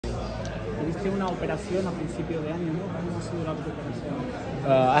Tuviste una operación a principio de año, ¿no? ¿Cómo ha sido la recuperación?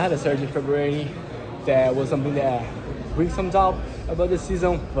 I had a surgery in February. That was something that brings some doubt about the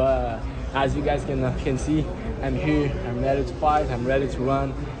season, but as you guys can see, I'm here. I'm ready to fight. I'm ready to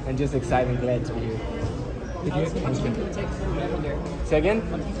run, and just excited and glad to be here. What do you think it would take to win a medal there? Say again?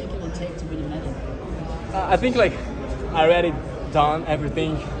 What do you think it would take to win a medal? I think like I already done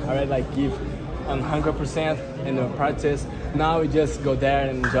everything. I already like give 100% in the practice. Now we just go there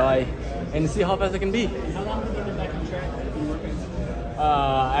and enjoy and see how fast I can be. How long have you been back on track?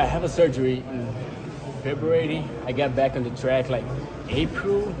 I have a surgery in February. I got back on the track like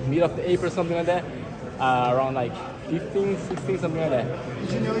April, mid of the April, something like that. Around like 15, 16, something like that.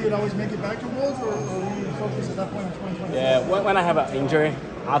 Did you know you'd always make it back to Worlds, or were you focused at that point on 2020? Yeah, when I have an injury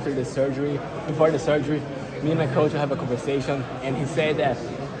after the surgery, before the surgery, me and my coach have a conversation, and he said that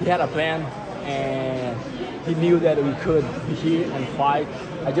he had a plan and he knew that we could be here and fight.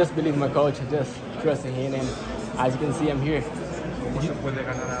 I just believe my coach, I just trust in him, and as you can see, I'm here.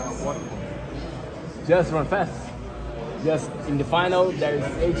 Just run fast. Just in the final, there's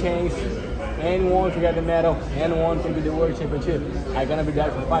a chance anyone can get the medal, anyone can be the world championship. I'm gonna be there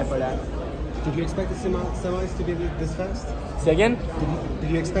to fight for that. Did you expect the semis to be this fast? Say again?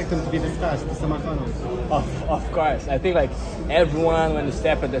 Did you expect them to be this fast, the semifinals? Of course. I think like everyone when they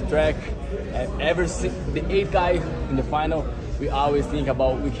step at the track, the 8 guys in the final, we always think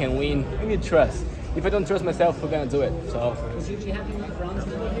about we can win. We need trust. If I don't trust myself, we're gonna do it. So. Was you happy with the bronze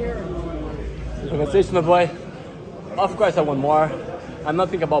medal here? Congratulations, my boy. Of course, I want more. I'm not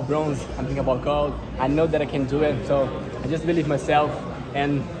thinking about bronze. I'm thinking about gold. I know that I can do it. So I just believe myself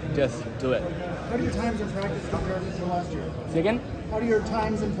and just do it. How do your times in practice compare to last year? Say again? How do your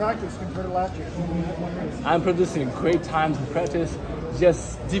times in practice compare to last year? I'm producing great times in practice,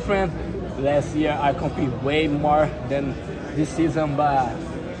 just different. Last year I compete way more than this season, but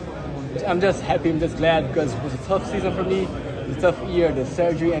I'm just happy, I'm just glad because it was a tough season for me, a tough year, the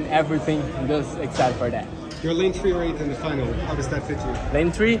surgery and everything. I'm just excited for that. You're lane 3 or 8 in the final. How does that fit you?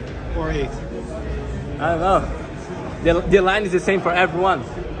 Lane 3? Or 8? I don't know. The line is the same for everyone.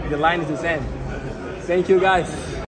 The line is the same. Thank you guys.